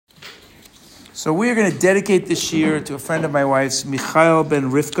So we are going to dedicate this year to a friend of my wife's, Michael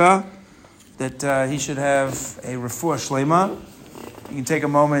ben Rivka, that he should have a refuah shlema. You can take a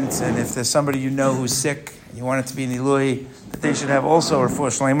moment, and if there's somebody you know who's sick, and you want it to be nilui, that they should have also a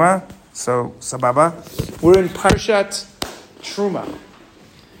refuah shlema. So, sababa. We're in Parshat Truma.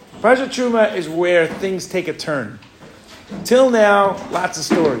 Parshat Truma is where things take a turn. Till now, lots of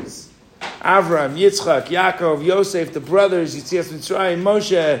stories. Avram, Yitzchak, Yaakov, Yosef, the brothers, Yitzias Mitzrayim,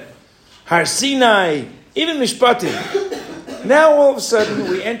 Moshe, Har Sinai, even Mishpatim. Now, all of a sudden,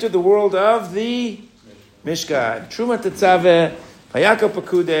 we enter the world of the Mishkan. Truma Tetzaveh, Vayakov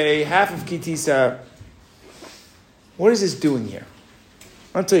Pakudei, half of Kitisa. What is this doing here?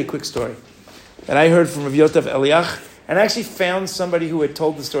 I'll tell you a quick story that I heard from Rav Yotav Eliach, and I actually found somebody who had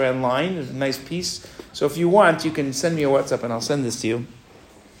told the story online. It was a nice piece. So if you want, you can send me a WhatsApp and I'll send this to you.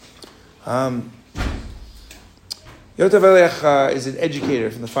 Yotav Eliach is an educator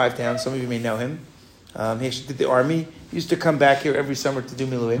from the Five Towns. Some of you may know him. He actually did the army. He used to come back here every summer to do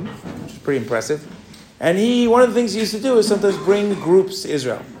Miluim, which is pretty impressive. And one of the things he used to do is sometimes bring groups to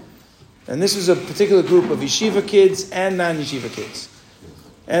Israel. And this was a particular group of yeshiva kids and non-yeshiva kids.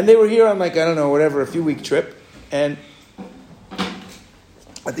 And they were here on a few-week trip. And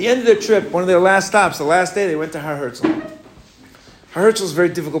at the end of their trip, one of their last stops, the last day, they went to Har Herzl. Har Herzl is a very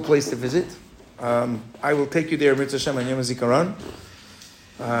difficult place to visit. I will take you there, Mitzvah Shem and Yom HaZikaron,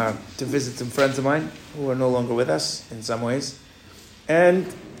 to visit some friends of mine who are no longer with us in some ways.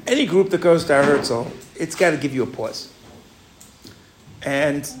 And any group that goes to Har Herzl, it's got to give you a pause.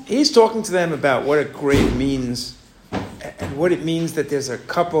 And he's talking to them about what a grave means and what it means that there's a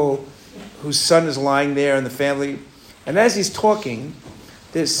couple whose son is lying there in the family. And as he's talking,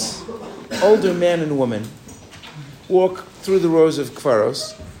 this older man and woman walk through the rows of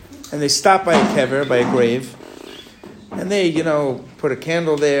kfaros, and they stop by a kever, by a grave, and they, put a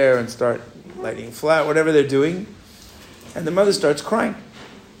candle there and start lighting flat, whatever they're doing, and the mother starts crying.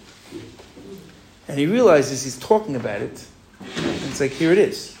 And he realizes he's talking about it, and it's like, here it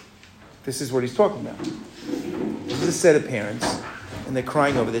is. This is what he's talking about. This is a set of parents, and they're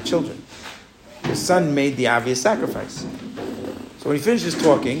crying over their children. The son made the obvious sacrifice. So when he finishes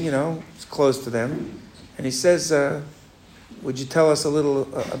talking, it's close to them, and he says, would you tell us a little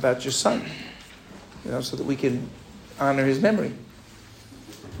about your son? So that we can honor his memory.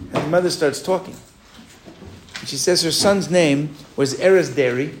 And the mother starts talking. And she says her son's name was Erez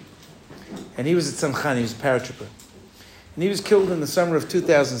Deri, and he was at Tzamchan, he was a paratrooper. And he was killed in the summer of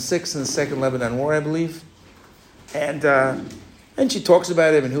 2006 in the Second Lebanon War, I believe. And she talks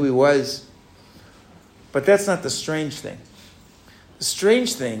about him and who he was. But that's not the strange thing. The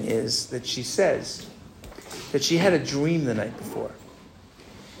strange thing is that she says that she had a dream the night before.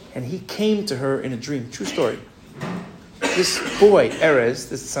 And he came to her in a dream. True story. This boy, Erez,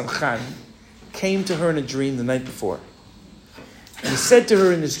 this Tzamchan, came to her in a dream the night before. And he said to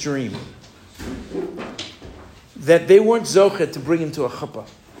her in this dream that they weren't zochet to bring him to a chuppah.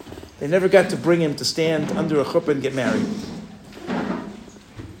 They never got to bring him to stand under a chuppah and get married.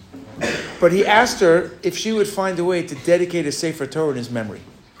 But he asked her if she would find a way to dedicate a Sefer Torah in his memory.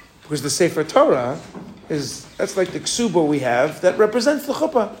 Because the Sefer Torah that's like the ksuba we have that represents the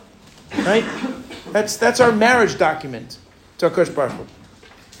chuppah. Right? That's our marriage document to HaKadosh Baruch Hu.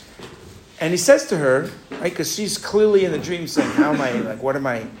 And he says to her, right, because she's clearly in the dream saying, how am I, what am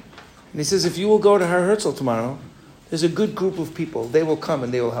I? And he says, if you will go to Har Herzl tomorrow, there's a good group of people. They will come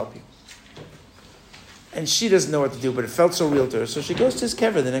and they will help you. And she doesn't know what to do, but it felt so real to her. So she goes to his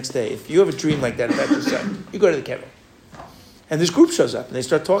kever the next day. If you have a dream like that about your son, you go to the kever. And this group shows up and they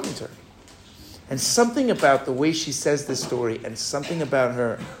start talking to her. And something about the way she says this story and something about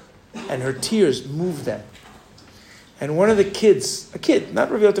her and her tears move them. And one of the kids, a kid,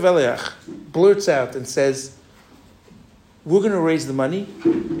 not Rav Yotav Eliach, blurts out and says, we're going to raise the money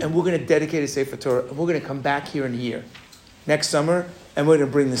and we're going to dedicate a Sefer Torah and we're going to come back here in a year, next summer, and we're going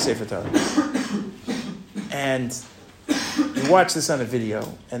to bring the Sefer Torah. And you watch this on a video,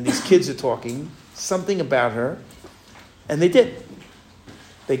 and these kids are talking, something about her, and they did.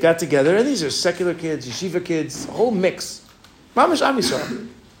 They got together, and these are secular kids, yeshiva kids, a whole mix. Mamash Am Yisrael.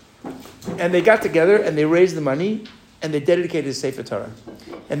 And they got together, and they raised the money, and they dedicated a Sefer Torah.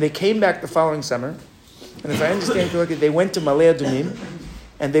 And they came back the following summer, and if I understand correctly, they went to Malei Adumim,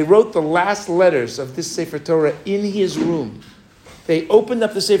 and they wrote the last letters of this Sefer Torah in his room. They opened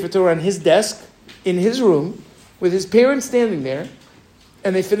up the Sefer Torah on his desk, in his room, with his parents standing there,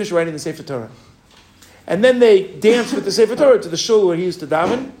 and they finished writing the Sefer Torah. And then they danced with the Sefer Torah to the shul where he used to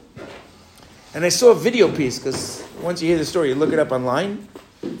daven. And I saw a video piece, because once you hear the story, you look it up online.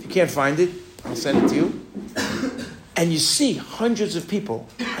 If you can't find it, I'll send it to you. And you see hundreds of people,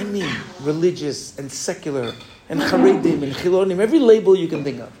 I mean, religious and secular, and charedim and chilonim, every label you can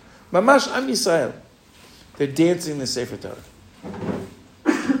think of. Mamash Am Yisrael. They're dancing the Sefer Torah.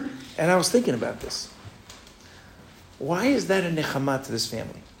 And I was thinking about this. Why is that a nechama to this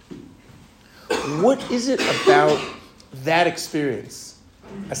family? What is it about that experience?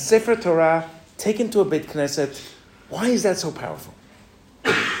 A Sefer Torah taken to a Beit Knesset, why is that so powerful?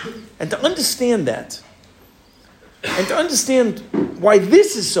 And to understand that, and to understand why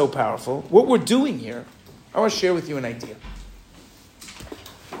this is so powerful, what we're doing here, I want to share with you an idea.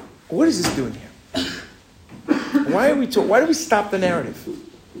 What is this doing here? Why do we stop the narrative?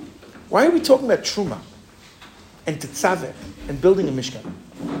 Why are we talking about Truma and Tetzaveh and building a Mishkan?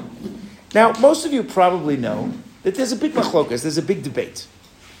 Now, most of you probably know that there's a big machlokas, there's a big debate.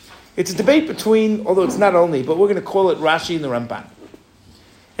 It's a debate between, although it's not only, but we're going to call it Rashi and the Ramban.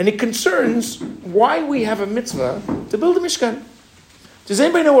 And it concerns why we have a mitzvah to build a Mishkan. Does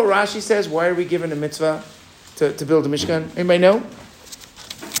anybody know what Rashi says? Why are we given a mitzvah to build a Mishkan? Anybody know?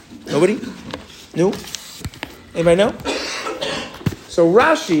 Nobody? No? Anybody know? So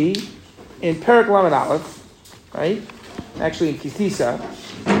Rashi, in Perek Lamed Aleph, right? Actually in Kitisa,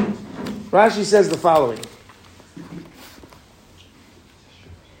 Rashi says the following.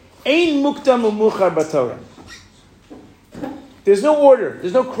 Ein muktam umuchar b'Torah. There's no order.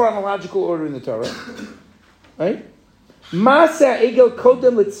 There's no chronological order in the Torah. Right? Ma'aseh egel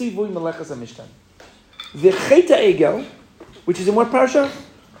kodem letzivui melechas hamishkan. The Chet HaEgel, which is in what parsha?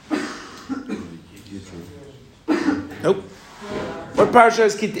 Nope. What parsha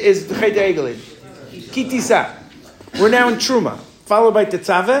is the Chet HaEgel in? Kitisa. We're now in Truma, followed by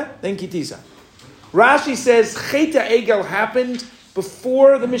Tetzaveh, then Kitisa. Rashi says Chet HaEgel happened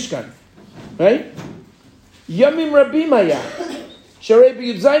before the Mishkan. Right? Yamim Rabim Haya. Sharei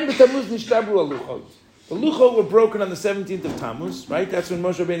b'Yudzayin b'Tammuz nishtabru aluchot. The luchot were broken on the 17th of Tammuz, right? That's when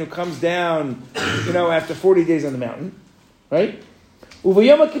Moshe Rabbeinu comes down, after 40 days on the mountain, right?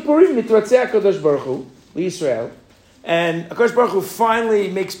 Uvayom HaKippurim nitvatzeh HaKadosh Baruch Hu l'Yisrael, and HaKadosh Baruch Hu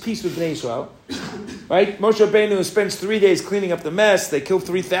finally makes peace with Bnei Yisrael, right? Moshe Rabbeinu spends 3 days cleaning up the mess. They kill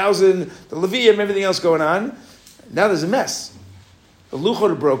 3,000, the Levium, everything else going on. Now there's a mess. The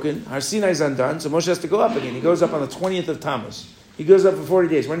luchot are broken. Har Sinai is undone, so Moshe has to go up again. He goes up on the 20th of Tammuz. He goes up for 40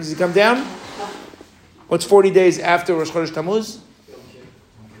 days. When does he come down? What's 40 days after Rosh Chodesh Tammuz?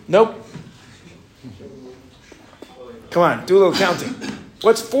 Nope. Come on, do a little counting.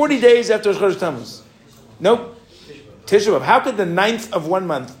 What's 40 days after Rosh Chodesh Tammuz? Nope. Tisha B'Av. How could the 9th of one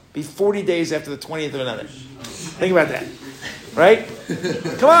month be 40 days after the 20th of another? Think about that. Right?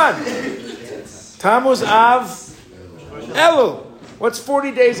 Come on. Tammuz Av Elul. What's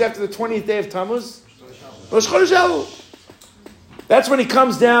 40 days after the 20th day of Tammuz? Rosh Chodesh Elul. That's when he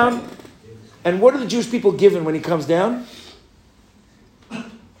comes down. And what are the Jewish people given when he comes down?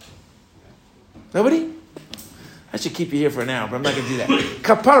 Nobody? I should keep you here for an hour, but I'm not going to do that.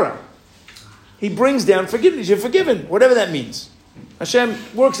 Kapara. He brings down forgiveness. You're forgiven, whatever that means. Hashem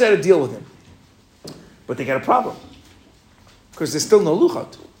works out a deal with him. But they got a problem. Because there's still no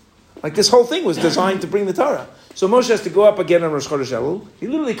luchot. Like this whole thing was designed to bring the Torah. So Moshe has to go up again on Rosh Chodesh Elul. He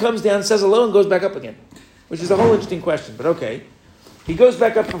literally comes down, says hello, and goes back up again. Which is a whole interesting question, but okay. He goes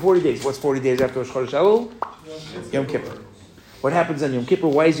back up for 40 days. What's 40 days after Rosh Chodesh Elul? Yom Kippur. What happens on Yom Kippur?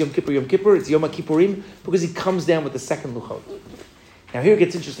 Why is Yom Kippur Yom Kippur? It's Yom HaKippurim because he comes down with the second luchot. Now here it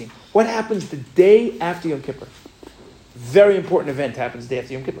gets interesting. What happens the day after Yom Kippur? Very important event happens the day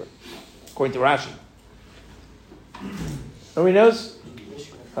after Yom Kippur, according to Rashi. Nobody knows?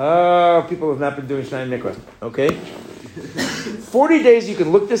 Oh, people have not been doing Shnai Mikra. Okay? 40 days, you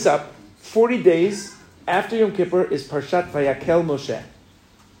can look this up. 40 days after Yom Kippur is Parshat Vayakel Moshe.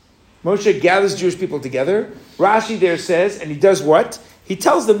 Moshe gathers Jewish people together. Rashi there says, and he does what? He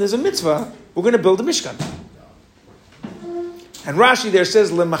tells them there's a mitzvah. We're going to build a Mishkan. And Rashi there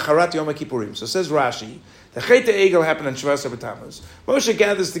says, Lemacharat Yom HaKippurim. So says Rashi, the Chet HaEgel happened on Shavas Tammuz. Moshe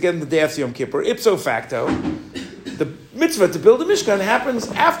gathers together the day after Yom Kippur. Ipso facto, the mitzvah to build a Mishkan happens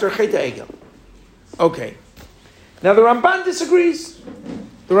after Chet HaEgel. Okay. Now the Ramban disagrees.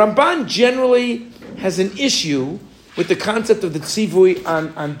 The Ramban generally has an issue with the concept of the tzivui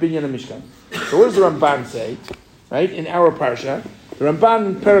on Binyan HaMishkan. So what does the Ramban say? Right? In our parsha, the Ramban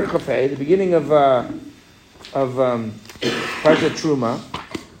in Perek Chafei, the beginning of Parsha Truma,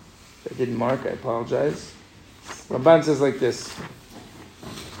 I didn't mark, I apologize. Ramban says like this.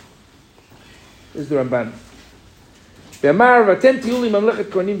 This is the Ramban. Be'amar v'atem tiyu li mamlechet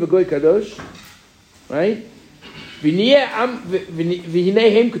kohanim v'goy kadosh. Right? V'hinei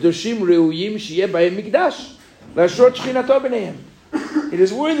hem kadoshim reuyim sheyeh b'hem mikdash. La'ashrot shchinato b'neihem. it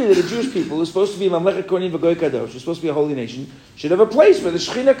is worthy that a Jewish people who's supposed to be Mamlechet Kohanim v'Goy Kadosh, who's supposed to be a holy nation, should have a place where the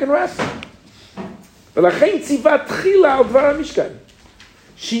Shekhinah can rest. ולכן ציווה תחילה על דבר המשכן.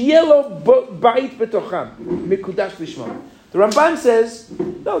 שיהיה לו בית בתוכם, מקודש לשמו. The Ramban says,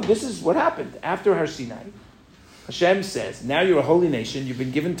 no, this is what happened. After Har Sinai, Hashem says, now you're a holy nation, you've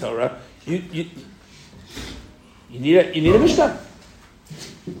been given Torah, you need a Mishkan.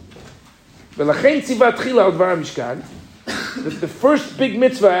 ולכן ציווה תחילה על דבר המשכן. The first big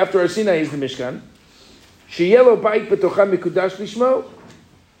mitzvah after Har Sinai is the Mishkan. שיהיה לו בית בתוכם מקודש לשמו.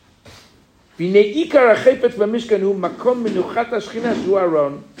 והנה עיקר החפץ במשכן הוא מקום מנוחת השכינה שהוא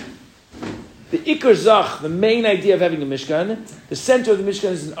ארון. The Ikar Zach, the main idea of having a Mishkan, the center of the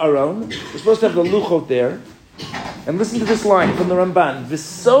Mishkan is an Aron. We're supposed to have the Luchot there. And listen to this line from the Ramban.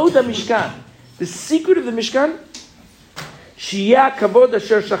 V'sod HaMishkan, the secret of the Mishkan, Shiyah Kavod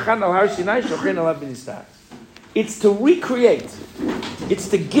Asher Shachan Al Har Sinai Shochen Alav B'Nistar. It's to recreate. It's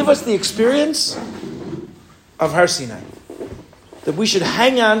to give us the experience of Har Sinai. That we should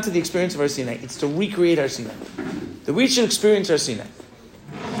hang on to the experience of Har Sinai. It's to recreate Har Sinai. That we should experience Har Sinai.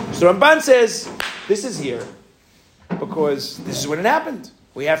 So Ramban says, this is here because this is when it happened.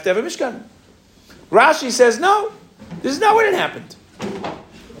 We have to have a Mishkan. Rashi says, no, this is not when it happened.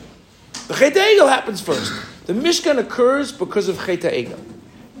 The Chet HaEgel happens first. The Mishkan occurs because of Chet HaEgel.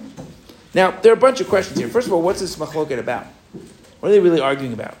 Now, there are a bunch of questions here. First of all, what's this machloket about? What are they really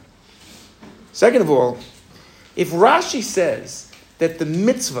arguing about? Second of all, if Rashi says that the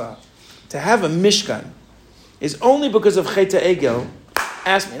mitzvah to have a Mishkan is only because of Chet HaEgel,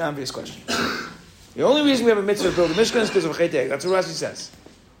 ask me an obvious question. The only reason we have a mitzvah to build a Mishkan is because of Chet HaEgel. That's what Rashi says.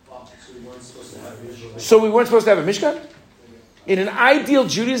 So we weren't supposed to have a Mishkan? In an ideal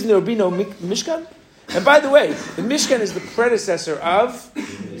Judaism, there would be no Mishkan? And by the way, the Mishkan is the predecessor of...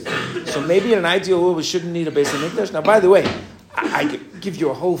 So maybe in an ideal world, we shouldn't need a Beis HaMikdash. Now, by the way, I could give you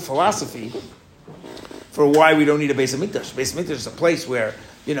a whole philosophy for why we don't need a Beis HaMikdash. Beis HaMikdash is a place where,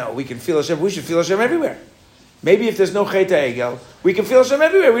 we can feel Hashem. We should feel Hashem everywhere. Maybe if there's no Chet HaEgel, we can feel Hashem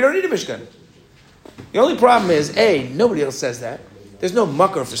everywhere. We don't need a Mishkan. The only problem is, nobody else says that. There's no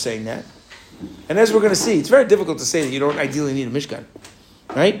makar for saying that. And as we're going to see, it's very difficult to say that you don't ideally need a Mishkan.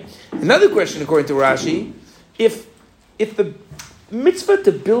 Right? Another question, according to Rashi, if the mitzvah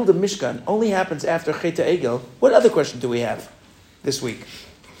to build a Mishkan only happens after Chet HaEgel, what other question do we have this week?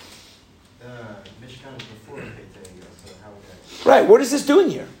 Mishkan is before Chet HaEgel, so how would that... Right, what is this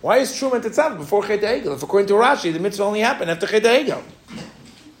doing here? Why is Truma Tetzaveh before Chet HaEgel? If according to Rashi, the mitzvah only happened after Chet HaEgel.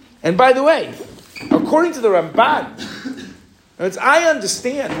 And by the way, according to the Ramban, I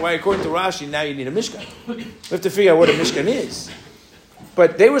understand why according to Rashi now you need a Mishkan. We have to figure out what a Mishkan is.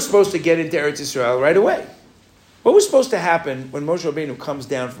 But they were supposed to get into Eretz Yisrael right away. What was supposed to happen when Moshe Rabbeinu comes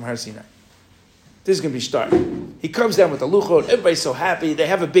down from Har Sinai? This is going to be starting. He comes down with the Luchot. Everybody's so happy. They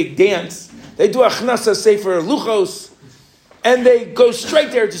have a big dance. They do Achnasa Sefer Luchos. And they go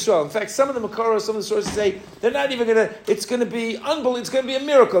straight to Eretz Yisrael. In fact, some of the Makoros, some of the sources say, they're not even going to, it's going to be unbelievable. It's going to be a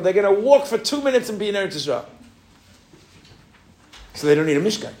miracle. They're going to walk for 2 minutes and be in Eretz Yisrael. So they don't need a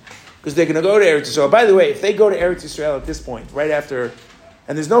Mishkan. Because they're going to go to Eretz Yisrael. By the way, if they go to Eretz Yisrael at this point, right after,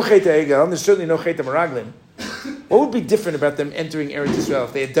 and there's no Chet HaEgel, and there's certainly no Chet HaMeraglim, what would be different about them entering Eretz Yisrael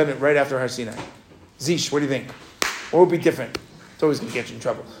if they had done it right after Har Sinai? Zish, what do you think? What would be different? It's always going to get you in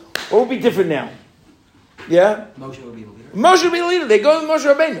trouble. What would be different now? Yeah? Moshe would be the leader. Moshe would be the leader. They go with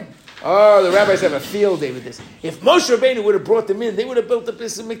Moshe Rabbeinu. Oh, the rabbis have a field day with this. If Moshe Rabbeinu would have brought them in, they would have built the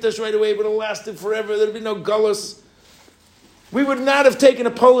Beis HaMikdash right away. It would have lasted forever. There would be no gullus. We would not have taken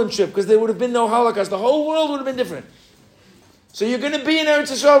a Poland trip because there would have been no Holocaust. The whole world would have been different. So you're going to be in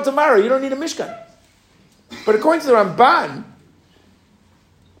Eretz Yisrael tomorrow. You don't need a Mishkan. But according to the Ramban,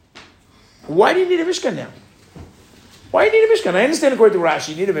 why do you need a Mishkan now? Why do you need a Mishkan? I understand according to Rashi,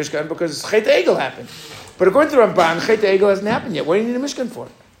 you need a Mishkan because Chet HaEgel happened. But according to the Ramban, Chet HaEgel hasn't happened yet. What do you need a Mishkan for?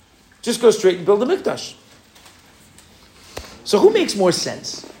 Just go straight and build a Mikdash. So who makes more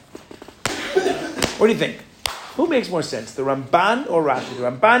sense? What do you think? Who makes more sense, the Ramban or Rashi? The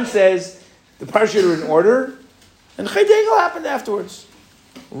Ramban says the Parashiyot are in order, and Chet HaEgel happened afterwards.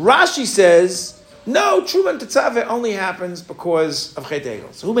 Rashi says, no, Truma Tetzaveh only happens because of Chet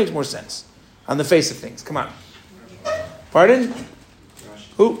HaEgel. So who makes more sense on the face of things? Come on. Pardon?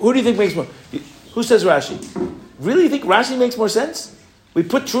 Who do you think makes more? Who says Rashi? Really, you think Rashi makes more sense? We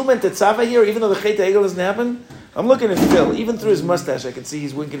put Truma and Tetzaveh here, even though the Chet HaEgel doesn't happen? I'm looking at Phil. Even through his mustache, I can see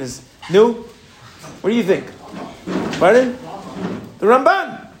he's winking his... No? What do you think? Pardon? The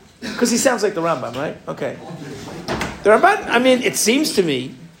Ramban. Because he sounds like the Rambam, right? Okay. The Ramban, it seems to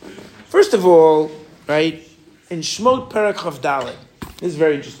me, first of all, right, in Shmot Perek Chav Daled, this is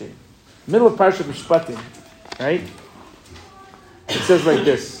very interesting. Middle of Parshat Mishpatim, right? It says like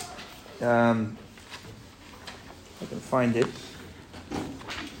this. I can find it.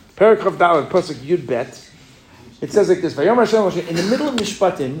 Paragraph Daled, Pasuk Yud Bet. It says like this. In the middle of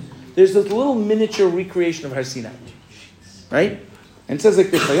Mishpatim, there's this little miniature recreation of Har Sinai. Right? And it says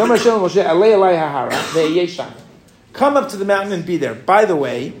like this. Come up to the mountain and be there. By the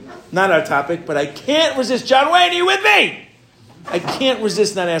way, not our topic, but I can't resist. John Wayne, are you with me? I can't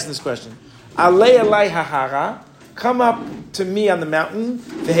resist not asking this question. Alei alai hahara. Come up to me on the mountain,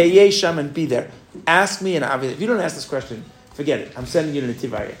 v'heyeh sham, and be there. Ask me, and if you don't ask this question, forget it. I'm sending you to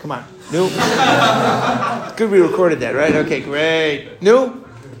Netivaya. Come on. No? It's good we recorded that, right? Okay, great. No?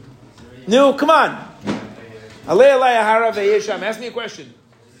 No, come on. Alei alai hahara v'heyeh sham. Ask me a question.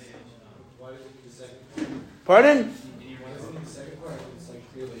 Pardon?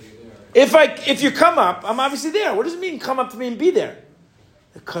 If you come up, I'm obviously there. What does it mean, come up to me and be there?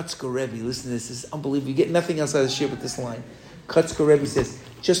 The Kotzker Rebbe, listen to this. This is unbelievable. You get nothing else out of the shir with this line. Kotzker Rebbe says,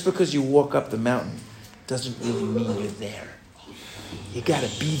 just because you walk up the mountain doesn't really mean you're there. You got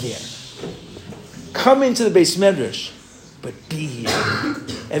to be there. Come into the Beis Medrash, but be here.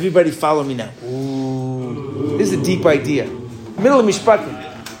 Everybody follow me now. Ooh, this is a deep idea. Middle of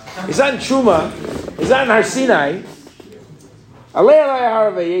Mishpatim. It's not in Truma. It's not in Har Sinai. Alei alai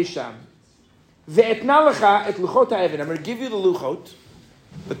hahara v'heyeh sham. Ve'etna lecha et luchot ha'even. I'm going to give you the luchot,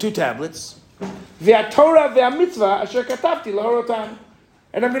 the 2 tablets. Ve'atorah ve'amitzvah asher katavti lahorotam.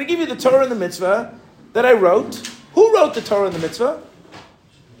 And I'm going to give you the Torah and the mitzvah that I wrote. Who wrote the Torah and the mitzvah?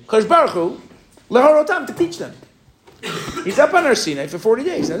 Kodesh Baruch Hu, lahorotam, to teach them. He's up on Har Sinai for 40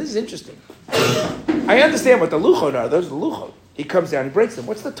 days. Now this is interesting. I understand what the luchot are. Those are the luchot. He comes down, he breaks them.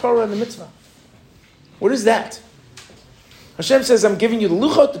 What's the Torah and the mitzvah? What is that? Hashem says, I'm giving you the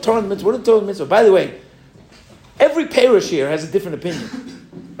luchot, the Torah, and the mitzvah. What is the Torah and the mitzvah? By the way, every parish here has a different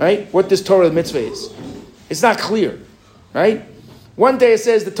opinion, right? What this Torah and mitzvah is. It's not clear, right? One day it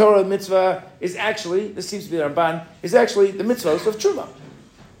says the Torah and mitzvah is actually, this seems to be the Ramban, is actually the mitzvahs of Truma.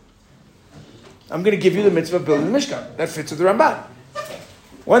 I'm going to give you the mitzvah of building the Mishkan. That fits with the Ramban.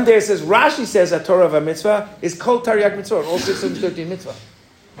 One day it says, Rashi says that Torah of a mitzvah is Kol Tariag Mitzvah, all 613 mitzvah.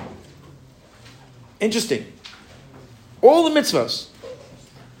 Interesting. All the mitzvahs.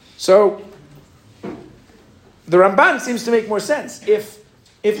 So, the Ramban seems to make more sense. If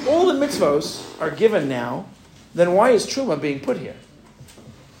all the mitzvahs are given now, then why is Truma being put here?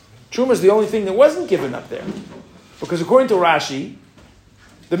 Truma is the only thing that wasn't given up there. Because according to Rashi,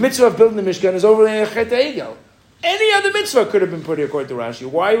 the mitzvah of building the Mishkan is over in Chet HaEgel. Any other mitzvah could have been put here according to Rashi.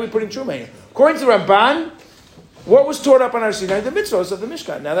 Why are we putting Truma here? According to the Ramban, what was taught up on Har Sinai? The mitzvahs of the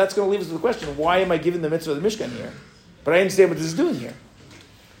Mishkan. Now that's going to leave us with the question, why am I giving the mitzvah of the Mishkan here? But I understand what this is doing here.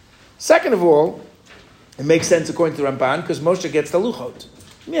 Second of all, it makes sense according to the Ramban because Moshe gets the luchot.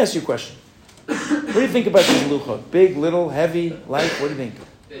 Let me ask you a question. What do you think about these luchot? Big, little, heavy, light? What do you think?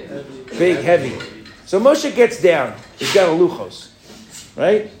 Big, heavy. So Moshe gets down. He's got a luchos.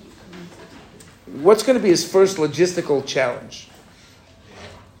 Right? What's going to be his first logistical challenge?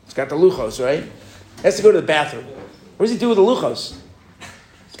 He's got the luchos, right? He has to go to the bathroom. What does he do with the luchos?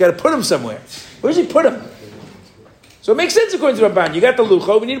 He's got to put them somewhere. Where does he put them? So it makes sense according to Ramban. You got the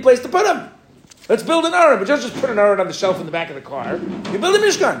luchot, we need a place to put them. Let's build an aron, but just put an aron on the shelf in the back of the car. You build a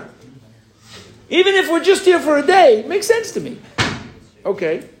Mishkan. Even if we're just here for a day, it makes sense to me.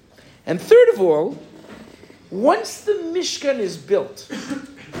 Okay. And third of all, once the Mishkan is built,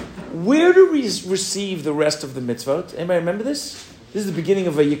 where do we receive the rest of the mitzvot? Anybody remember this? This is the beginning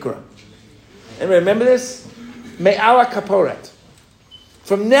of Vayikra. Anybody remember this? Me'ala kaporet.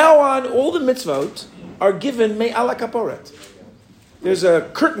 From now on, all the mitzvot are given me'ala kaporet. There's a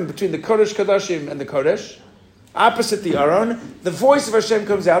curtain between the Kodesh Kodashim and the Kodesh, opposite the Aron. The voice of Hashem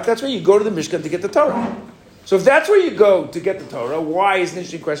comes out. That's where you go to the Mishkan to get the Torah. So if that's where you go to get the Torah, why is an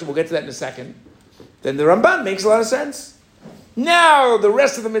interesting question. We'll get to that in a second. Then the Ramban makes a lot of sense. Now, the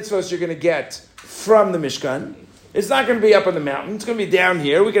rest of the mitzvahs you're going to get from the Mishkan. It's not going to be up on the mountain. It's going to be down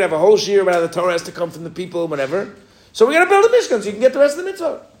here. We could have a whole shir about how the Torah has to come from the people and whatever. So we're going to build a Mishkan so you can get the rest of the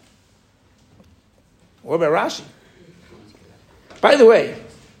mitzvah. What about Rashi? By the way,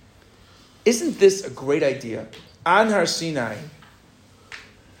 isn't this a great idea? On Har Sinai,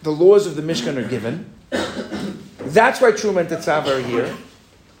 the laws of the Mishkan are given. That's why Truma and Tetzav are here.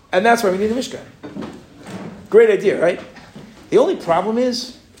 And that's why we need the Mishkan. Great idea, right? The only problem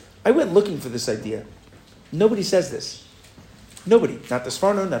is, I went looking for this idea. Nobody says this. Nobody. Not the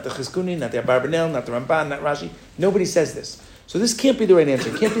Sforno, not the Chizkuni, not the Abarbanel, not the Ramban, not Rashi. Nobody says this. So this can't be the right answer.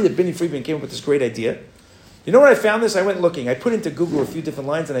 It can't be that Benny Friedman came up with this great idea. You know where I found this? I went looking. I put into Google a few different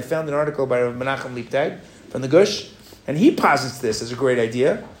lines, and I found an article by Menachem Leibtag from the Gush, and he posits this as a great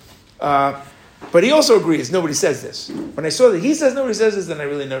idea. But he also agrees, nobody says this. When I saw that he says nobody says this, then I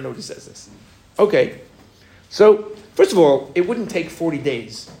really know nobody says this. Okay. So, first of all, it wouldn't take 40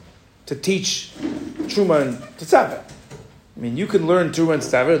 days to teach Truma and Tetzaveh. I mean, you can learn Truma and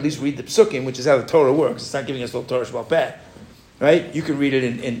Tetzaveh, at least read the Psukim, which is how the Torah works. It's not giving us the Torah Shabbat Peh. Right? You can read it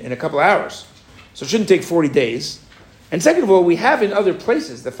in a couple of hours. So it shouldn't take 40 days. And second of all, we have in other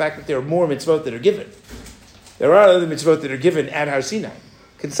places the fact that there are more mitzvot that are given. There are other mitzvot that are given at Har Sinai.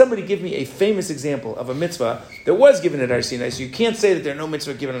 Can somebody give me a famous example of a mitzvah that was given at Har Sinai? So you can't say that there are no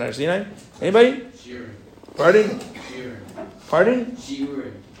mitzvot given at Har Sinai. Anybody? Shiurim. Pardon? Shiurim. Pardon?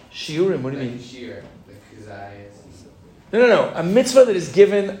 Shiurim. Shiurim, what do you mean? Shiur, the kazayas. No. A mitzvah that is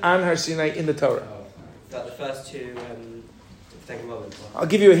given on Har Sinai in the Torah. Is that the first two Ten Commandments? I'll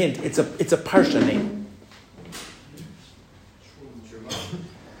give you a hint. It's a parsha name.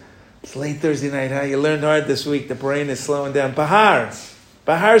 It's late Thursday night, huh? You learned hard this week. The brain is slowing down. Bahar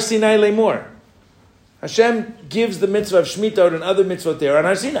Sinai Lemor. Hashem gives the mitzvah of Shemitah and other mitzvot there on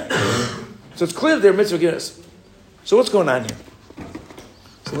Har Sinai. So it's clear that there are mitzvah given us. So what's going on here?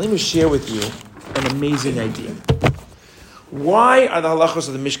 So let me share with you an amazing idea. Why are the halachos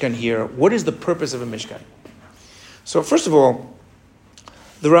of the Mishkan here? What is the purpose of a Mishkan? So first of all,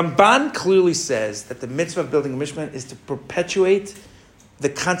 the Ramban clearly says that the mitzvah of building a Mishkan is to perpetuate the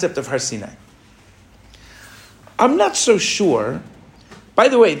concept of Har Sinai. I'm not so sure. By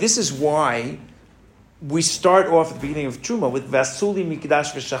the way, this is why we start off at the beginning of Truma with Vasuli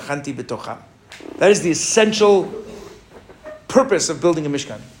Mikdash V'Shachanti B'Tocham. That is the essential purpose of building a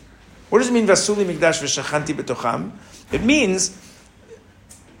Mishkan. What does it mean, Vasuli Mikdash V'Shachanti B'Tocham? It means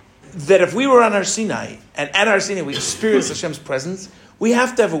that if we were on Har Sinai, and at Har Sinai we experience Hashem's presence, we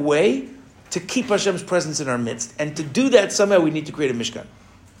have to have a way to keep Hashem's presence in our midst. And to do that, somehow we need to create a Mishkan.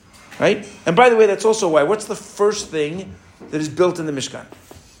 Right? And by the way, that's also why, what's the first thing that is built in the Mishkan?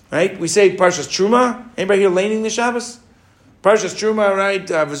 Right? We say Parshas Truma. Anybody here laning the Shabbos? Parshas Truma, right?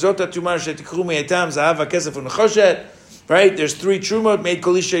 V'zota Truma shetikru me'etam zahav ha'kesef u'nechoshet. Right? There's 3 Trumot, made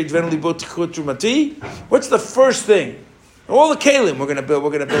kol isha yidvenu libo tikru trumati. What's the first thing? All the kalim we're going to build. We're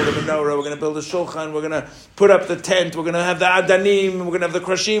going to build a menorah. We're going to build a shulchan. We're going to put up the tent. We're going to have the adanim. We're going to have the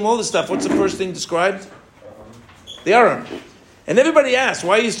krashim. All this stuff. What's the first thing described? The aron. And everybody asks,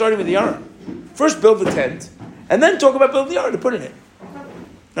 why are you starting with the aron? First build the tent, and then talk about building the aron to put in it.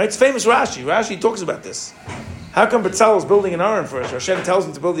 Right? It's famous Rashi. Rashi talks about this. How come Betzalel is building an aron first? Or Hashem tells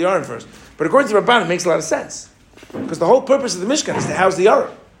him to build the aron first. But according to Ramban, it makes a lot of sense. Because the whole purpose of the Mishkan is to house the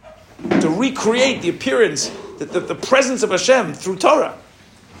aron. To recreate the appearance, the presence of Hashem through Torah.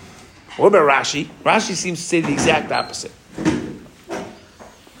 What about Rashi? Rashi seems to say the exact opposite.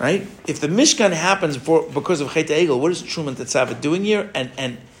 Right? If the Mishkan happens because of Chet Egel, what is Truma and Tetzaveh doing here?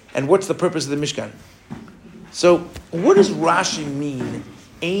 And what's the purpose of the Mishkan? So, what does Rashi mean?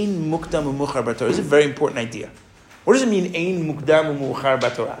 Ein mukdam u'muchar b'Torah. It's a very important idea. What does it mean, ein mukdam u'muchar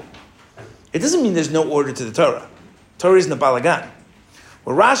b'Torah? It doesn't mean there's no order to the Torah. Torah isn't a balagan.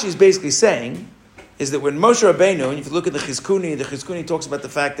 What Rashi is basically saying is that when Moshe Rabbeinu, and if you look at the Chizkuni talks about the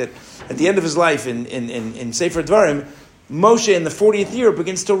fact that at the end of his life in Sefer Dvarim, Moshe in the 40th year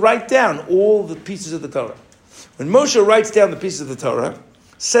begins to write down all the pieces of the Torah. When Moshe writes down the pieces of the Torah,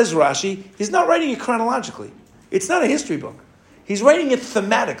 says Rashi, he's not writing it chronologically. It's not a history book. He's writing it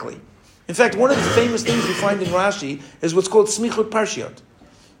thematically. In fact, one of the famous things we find in Rashi is what's called Smichut Parshiot.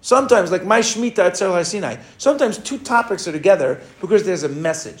 Sometimes, like my Shemitah at Har Sinai, sometimes 2 topics are together because there's a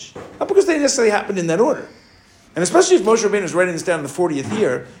message. Not because they necessarily happened in that order. And especially if Moshe Rabbeinu is writing this down in the 40th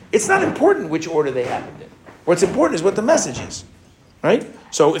year, it's not important which order they happened in. What's important is what the message is. Right?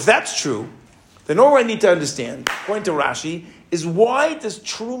 So if that's true, then all I need to understand, according to Rashi, is why does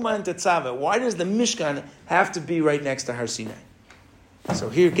Truma and Tetzaveh, why does the Mishkan have to be right next to Har Sinai? So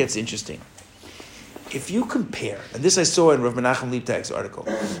here it gets interesting. If you compare, and this I saw in Rav Menachem Leibtag's article,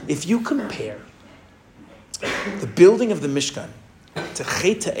 if you compare the building of the Mishkan to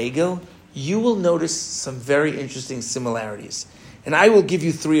Chet Egel, you will notice some very interesting similarities. And I will give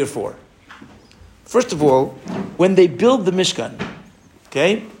you 3 or 4. First of all, when they build the Mishkan,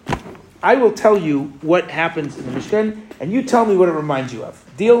 okay, I will tell you what happens in the Mishkan, and you tell me what it reminds you of.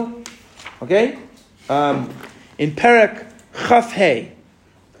 Deal? Okay? In Perek Chaf Hey,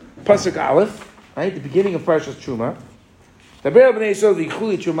 Pasuk Aleph, right, the beginning of Parshas Truma, everybody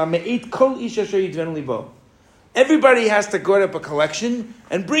has to go up a collection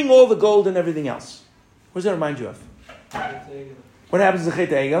and bring all the gold and everything else. What does that remind you of? What happens to Chet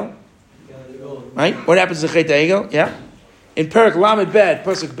Egel? Right? What happens to Chet Egel? Yeah. In Perek Lamed Bet,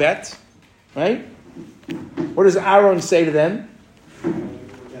 Pasuk Bet, right? What does Aaron say to them?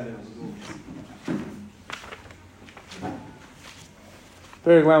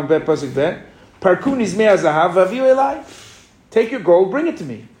 Perek Lamed Bet, Pasuk Bet. Parku nizmei hazahav v'aviu elai. Take your gold, bring it to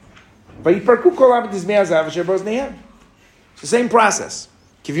me. Vayiparku kol ha'amid nizmei hazahav asher b'oznehem. It's the same process.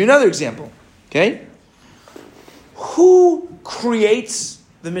 Give you another example. Okay? Who creates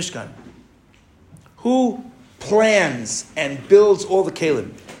the Mishkan? Who plans and builds all the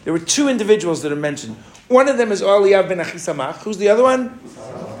kelim? There were two individuals that are mentioned. One of them is Eliyav ben Achisamach. Who's the other one?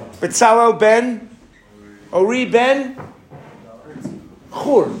 Betzalel ben Ori ben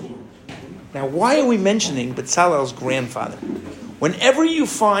Chur. Now, why are we mentioning Betzalel's grandfather? Whenever you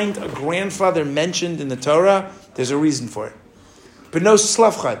find a grandfather mentioned in the Torah, there's a reason for it. Beno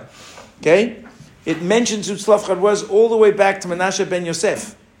Slavchad. Okay? It mentions who Slavchad was all the way back to Menashe ben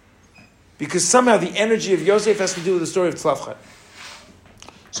Yosef. Because somehow the energy of Yosef has to do with the story of Tzlavchad.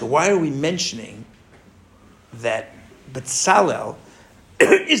 So why are we mentioning that Betzalel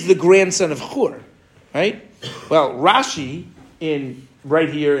is the grandson of Chur? Right? Well, Rashi, right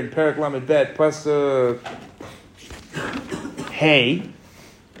here in Perek Lamed Bet, Pasuk Hey,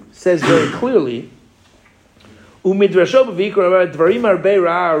 says very clearly, Umidrasho b'vikra dvarim arbei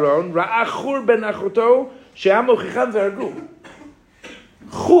ra'a Aaron ra'a Chur ben achoto she'am mochicham v'hargu.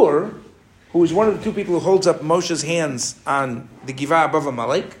 Chur, who is one of the two people who holds up Moshe's hands on the Givah above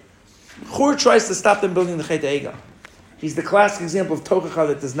Amalek, Chur tries to stop them building the Chet HaEgel. He's the classic example of Tochacha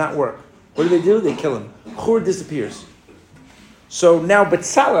that does not work. What do? They kill him. Chur disappears. So now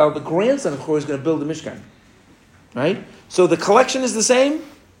Betzalel, the grandson of Chur, is going to build the Mishkan. Right? So the collection is the same.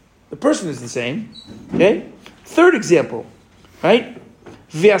 The person is the same. Okay? Third example. Right?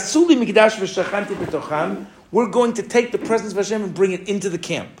 Ve'asuli mikdash v'shachanti b'tocham. We're going to take the presence of Hashem and bring it into the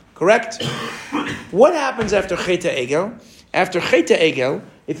camp. Correct? What happens after Chet HaEgel? After Chet HaEgel,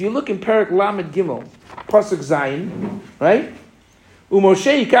 if you look in Perek Lamed Gimel, Pasuk Zayin, right?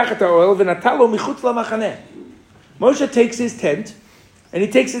 Umoshe yikach et ha'oel v'natalo michutz lamachaneh. Moshe takes his tent and he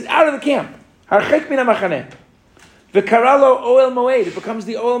takes it out of the camp. Harchek min ha'machaneh. V'karalo oel moed. It becomes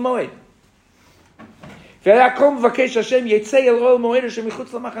the oel moed. Ve'yakom v'vakesh Hashem yetzei el oel moed Hashem michutz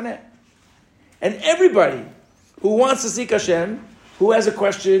lamachaneh. And everybody who wants to seek Hashem, who has a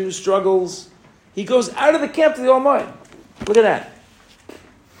question, who struggles, he goes out of the camp to the Oel Moed. Look at that.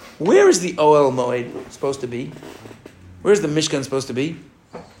 Where is the Oel Moed supposed to be? Where's the Mishkan supposed to be?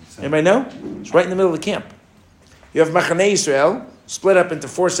 Anybody know? It's right in the middle of the camp. You have Machaneh Yisrael, split up into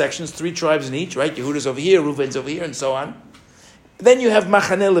 4 sections, 3 tribes in each, right? Yehuda's over here, Reuven's over here, and so on. Then you have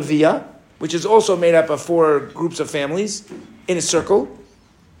Machaneh Leviah, which is also made up of 4 groups of families in a circle.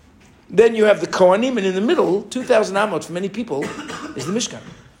 Then you have the Kohanim, and in the middle, 2,000 amot for many people, is the Mishkan.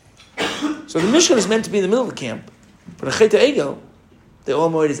 So the Mishkan is meant to be in the middle of the camp, but in Chet HaEgel, the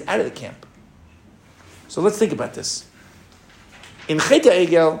Oel Moed is out of the camp. So let's think about this. In Chet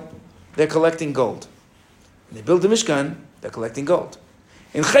HaEgel, they're collecting gold. When they build the Mishkan, they're collecting gold.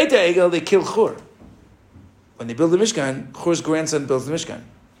 In Chet HaEgel, they kill Chur. When they build the Mishkan, Chur's grandson builds the Mishkan.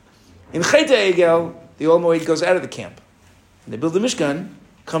 In Chet HaEgel, the Oel Moed goes out of the camp. When they build the Mishkan,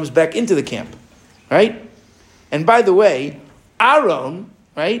 comes back into the camp, right? And by the way, Aaron,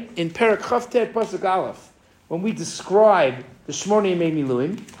 right, in Perek Chavtet Pasuk Aleph, when we describe the Shmoneh Yemei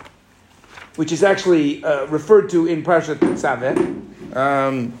Miluim, which is actually referred to in Parashat Tetzaveh,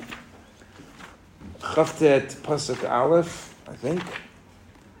 Chavtet Pasuk Aleph, I think.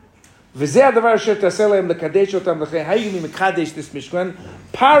 V'zeh hadavar asher taseh lahem lekadesh otam l'chei hayumi mekadesh this mishkan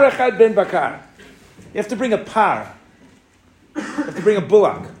par echad ben bakar. You have to bring a par. You have to bring a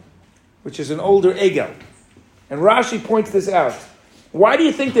bullock, which is an older egel. And Rashi points this out. Why do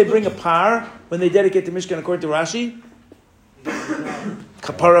you think they bring a par when they dedicate the Mishkan according to Rashi?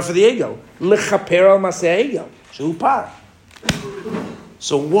 Kapara for the egel. Lechaper al maseh egel. Shehu par.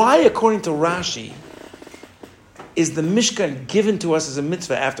 So why, according to Rashi, is the Mishkan given to us as a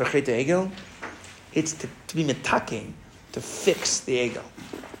mitzvah after Chet HaEgel? It's to be metaking, to fix the egel.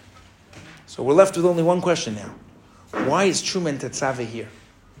 So we're left with only one question now. Why is Truma and Tetzaveh here?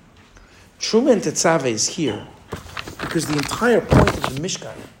 Truma and Tetzaveh is here because the entire point of the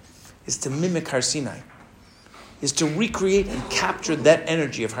Mishkan is to mimic Har Sinai, is to recreate and capture that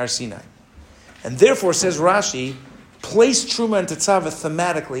energy of Har Sinai. And therefore, says Rashi, place Truma and Tetzaveh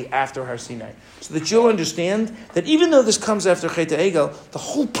thematically after Har Sinai, so that you'll understand that even though this comes after Chet HaEgel, the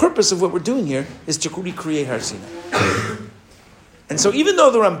whole purpose of what we're doing here is to recreate Har Sinai. And so even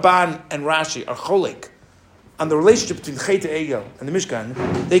though the Ramban and Rashi are cholek on the relationship between Chet HaEgel and the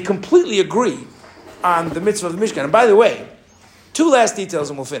Mishkan, they completely agree on the mitzvah of the Mishkan. And by the way, 2 last details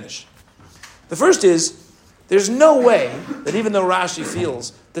and we'll finish. The first is, there's no way that even though Rashi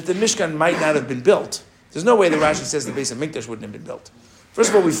feels that the Mishkan might not have been built, there's no way that Rashi says the Beis HaMikdash wouldn't have been built. First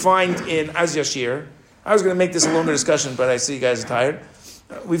of all, we find in Az Yashir, I was going to make this a longer discussion, but I see you guys are tired.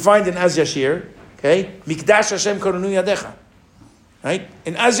 We find in Az Yashir, okay, Mikdash Hashem Koranu Yadecha. Right?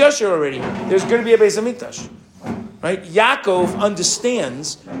 In Az Yashir already, there's going to be a Beis HaMikdash. Right? Yaakov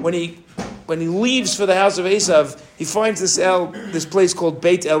understands when he leaves for the house of Esav, he finds this place called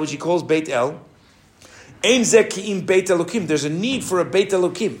Beit El, which he calls Beit El. Ein zeh ki'im Beit Elokim. There's a need for a Beit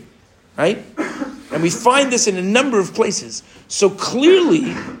Elokim. Right? And we find this in a number of places. So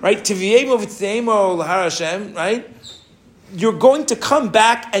clearly, right, Tiviemo v'tzeimo l'har Hashem, right? You're going to come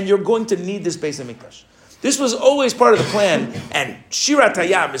back and you're going to need this Beis HaMikdash. This was always part of the plan, and Shirat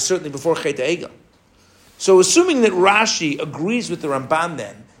Hayam is certainly before Chet HaEgel. So assuming that Rashi agrees with the Ramban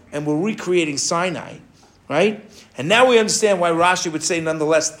then, and we're recreating Sinai, right? And now we understand why Rashi would say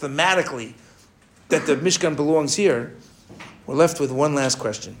nonetheless thematically that the Mishkan belongs here, we're left with one last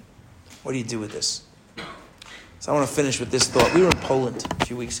question. What do you do with this? So I want to finish with this thought. We were in Poland a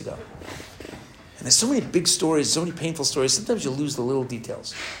few weeks ago. And there's so many big stories, so many painful stories. Sometimes you lose the little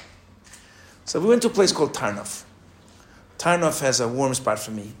details. So we went to a place called Tarnov. Tarnov has a warm spot for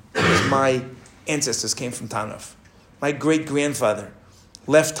me because my ancestors came from Tarnov. My great-grandfather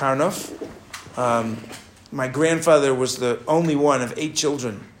left Tarnov. My grandfather was the only one of 8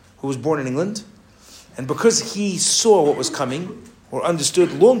 children who was born in England. And because he saw what was coming, or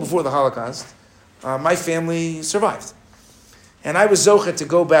understood long before the Holocaust, my family survived. And I was zochet to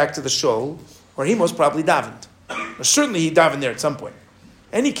go back to the shul, where he most probably davened. Or certainly he davened there at some point.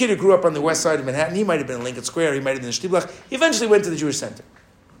 Any kid who grew up on the west side of Manhattan, he might have been in Lincoln Square, he might have been in Shtiblach, he eventually went to the Jewish Center.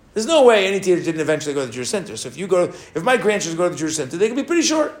 There's no way any teenager didn't eventually go to the Jewish Center. So if my grandchildren go to the Jewish Center, they can be pretty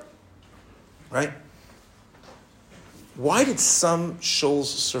short. Right? Why did some shuls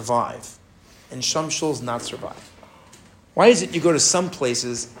survive and some shuls not survive? Why is it you go to some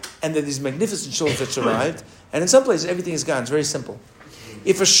places and there are these magnificent shuls that survived, and in some places everything is gone? It's very simple.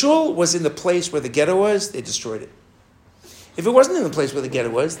 If a shul was in the place where the ghetto was, they destroyed it. If it wasn't in the place where the ghetto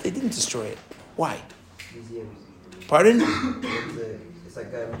was, they didn't destroy it. Why? Museums. Pardon? It's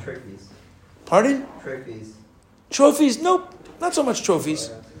like trophies. Pardon? Trophies. Trophies? Nope, not so much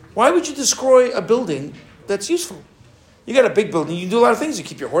trophies. Why would you destroy a building that's useful? You got a big building, you can do a lot of things. You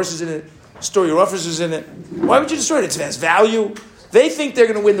keep your horses in it, store your officers in it. Why would you destroy it? It has value. They think they're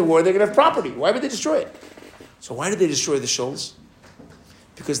going to win the war, they're going to have property. Why would they destroy it? So why did they destroy the shuls?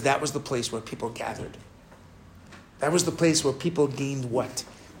 Because that was the place where people gathered. That was the place where people gained what?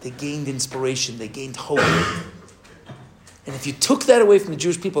 They gained inspiration, they gained hope. And if you took that away from the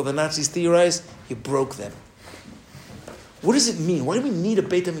Jewish people, the Nazis theorized, you broke them. What does it mean? Why do we need a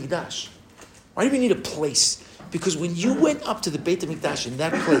Beit HaMikdash? Why do we need a place? Because when you went up to the Beit HaMikdash in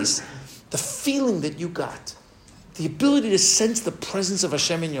that place, the feeling that you got, the ability to sense the presence of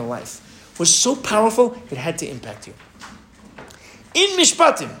Hashem in your life was so powerful, it had to impact you. In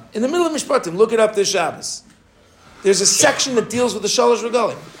Mishpatim, in the middle of Mishpatim, look it up this Shabbos. There's a section that deals with the Shalosh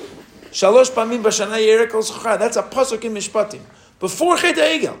Regalim. Shalosh Pamim B'Shana Yerek Ol Zochar. That's a pasuk in Mishpatim. Before Chet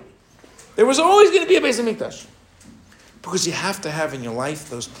HaEgel, there was always going to be a Beis HaMikdash. Because you have to have in your life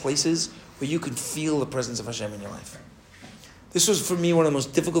those places where you can feel the presence of Hashem in your life. This was, for me, one of the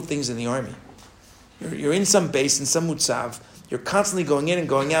most difficult things in the army. You're in some base, in some mutzav. You're constantly going in and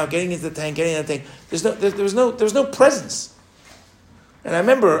going out, getting into the tank, getting in the tank. There's no presence. And I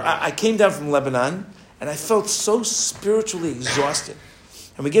remember I came down from Lebanon, and I felt so spiritually exhausted.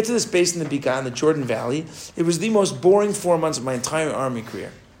 And we get to this base in the Bekaa, in the Jordan Valley. It was the most boring 4 months of my entire army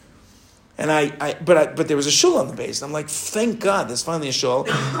career. And but there was a shul on the base. And I'm like, thank God, there's finally a shul.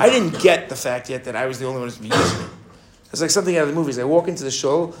 I didn't get the fact yet that I was the only one who's been using it. It's like something out of the movies. I walk into the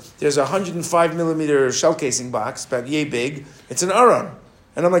shul, there's a 105 millimeter shell casing box, about yay big. It's an aron.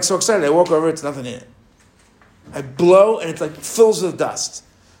 And I'm like so excited. I walk over, it's nothing in it. I blow, and it's like fills with dust.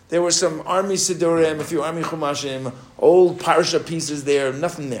 There were some army sidurim, a few army chumashim, old parsha pieces there,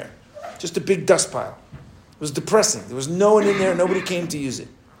 nothing there. Just a big dust pile. It was depressing. There was no one in there, nobody came to use it.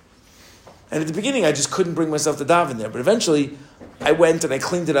 And at the beginning, I just couldn't bring myself to daven there. But eventually, I went and I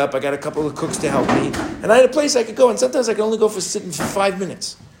cleaned it up. I got a couple of cooks to help me. And I had a place I could go. And sometimes I could only go for sitting for 5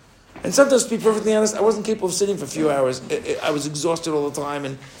 minutes. And sometimes, to be perfectly honest, I wasn't capable of sitting for a few hours. I was exhausted all the time.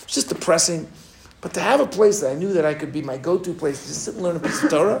 And it was just depressing. But to have a place that I knew that I could be my go-to place to just sit and learn a piece of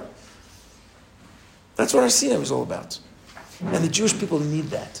Torah, that's what our Sinai was all about. And the Jewish people need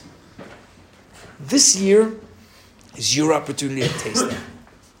that. This year is your opportunity to taste that.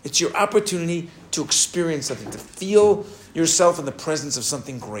 It's your opportunity to experience something, to feel yourself in the presence of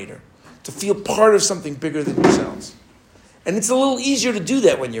something greater, to feel part of something bigger than yourselves. And it's a little easier to do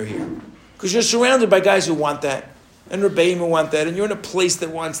that when you're here, because you're surrounded by guys who want that, and Rebbeim who want that, and you're in a place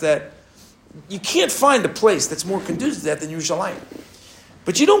that wants that. You can't find a place that's more conducive to that than Yerushalayim.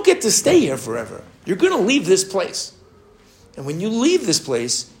 But you don't get to stay here forever. You're going to leave this place. And when you leave this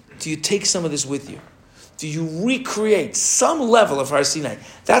place, do you take some of this with you? Do you recreate some level of Har Sinai?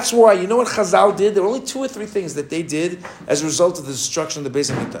 That's why, you know what Chazal did? There were only 2 or 3 things that they did as a result of the destruction of the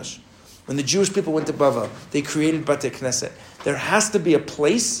Beis HaMikdash. When the Jewish people went to Bavel, they created Batei Knesset. There has to be a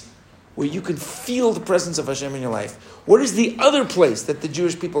place where you can feel the presence of Hashem in your life. What is the other place that the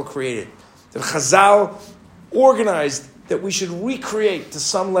Jewish people created? The Chazal organized that we should recreate to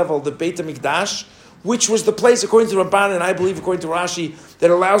some level the Beit HaMikdash, which was the place, according to Ramban, and I believe according to Rashi,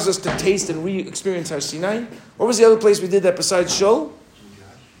 that allows us to taste and re-experience Har Sinai. What was the other place we did that besides Shul?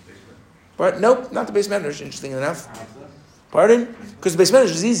 Nope, not the Beis Medrash, interesting enough. Pardon? Because the Beis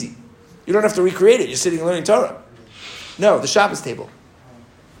Medrash is easy. You don't have to recreate it. You're sitting and learning Torah. No, the Shabbos table.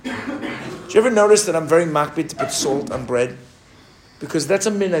 Did you ever notice that I'm very makbid to put salt on bread? Because that's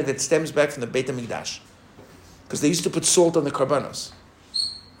a minhag that stems back from the Beit HaMikdash. Because they used to put salt on the karbanos.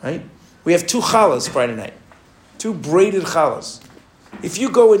 Right? We have 2 challahs Friday night. 2 braided challahs. If you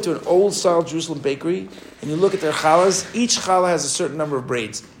go into an old-style Jerusalem bakery and you look at their challahs, each challah has a certain number of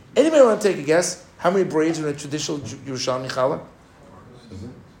braids. Anybody want to take a guess how many braids are in a traditional Yerushalmi challah?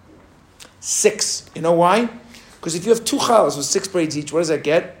 6. You know why? Because if you have 2 challahs with 6 braids each, what does that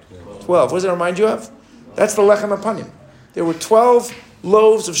get? 12. What does that remind you of? That's the lechem hapanim. There were 12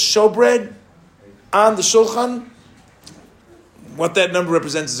 loaves of showbread on the shulchan. What that number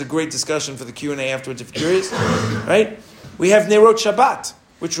represents is a great discussion for the Q&A afterwards if you're curious. Right? We have Nerot Shabbat,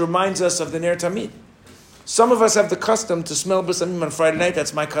 which reminds us of the Ner Tamid. Some of us have the custom to smell B'samim on Friday night.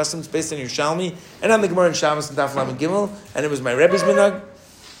 That's my custom. It's based on Yerushalmi. And on the Gemara in Shabbos and Daf Lamed Gimel. And it was my Rebbe's minhag.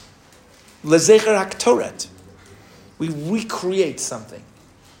 Lezecher HaKtoret. We recreate something.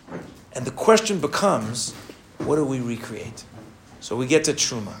 And the question becomes, what do we recreate? So we get to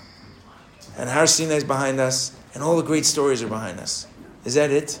Truma. And Har Sinai is behind us. And all the great stories are behind us. Is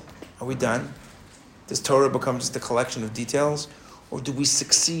that it? Are we done? Does Torah become just a collection of details? Or do we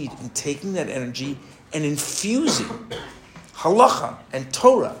succeed in taking that energy and infusing halacha and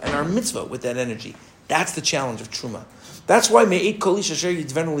Torah and our mitzvah with that energy? That's the challenge of Truma. That's why Me'et Kol Ish Asher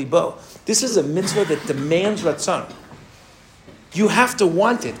Yidvenu Libo. This is a mitzvah that demands ratzon. You have to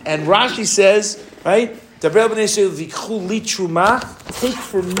want it. And Rashi says, right? Daber b'nei Yisrael v'ikchu li truma. Take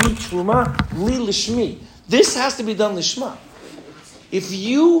from me truma, li lishmi. This has to be done lishma. If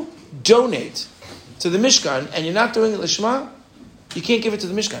you donate to the Mishkan and you're not doing it lishma, you can't give it to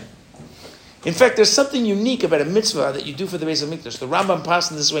the Mishkan. In fact, there's something unique about a mitzvah that you do for the Beis HaMikdash. The Rambam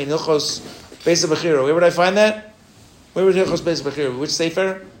passed in this way in Hilchos Beis HaBechira. Where would I find that? Where would Hilchos Beis HaBechira? Which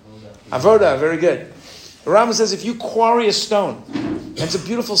sefer? Avoda. Very good. The Rambam says if you quarry a stone, and it's a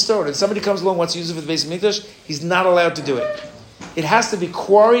beautiful stone, and somebody comes along and wants to use it for the Beis HaMikdash, he's not allowed to do it. It has to be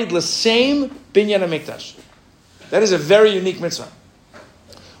quarried l'same binyan HaMikdash. That is a very unique mitzvah.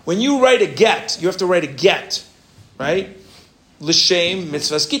 When you write a get, you have to write a get, right? L'shem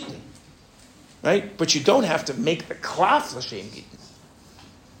mitzvah gittin, right? But you don't have to make the klaf l'shem gittin.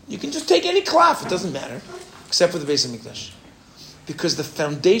 You can just take any klaf; it doesn't matter, except for the Beis HaMikdash, because the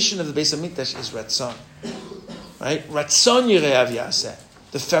foundation of the Beis HaMikdash is ratzon, right? Ratzon yireav yaseh.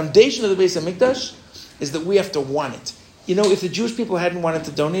 The foundation of the Beis HaMikdash is that we have to want it. You know, if the Jewish people hadn't wanted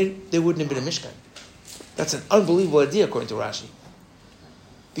to donate it, there wouldn't have been a Mishkan. That's an unbelievable idea, according to Rashi.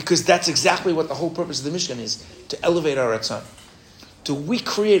 Because that's exactly what the whole purpose of the Mishkan is, to elevate our Ratzon. To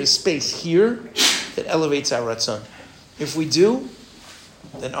recreate a space here that elevates our Ratzon. If we do,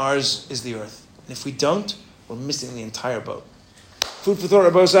 then ours is the earth. And if we don't, we're missing the entire boat. Food for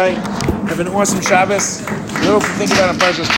thought, Rabosai. Have an awesome Shabbos. A little to think about on Parshas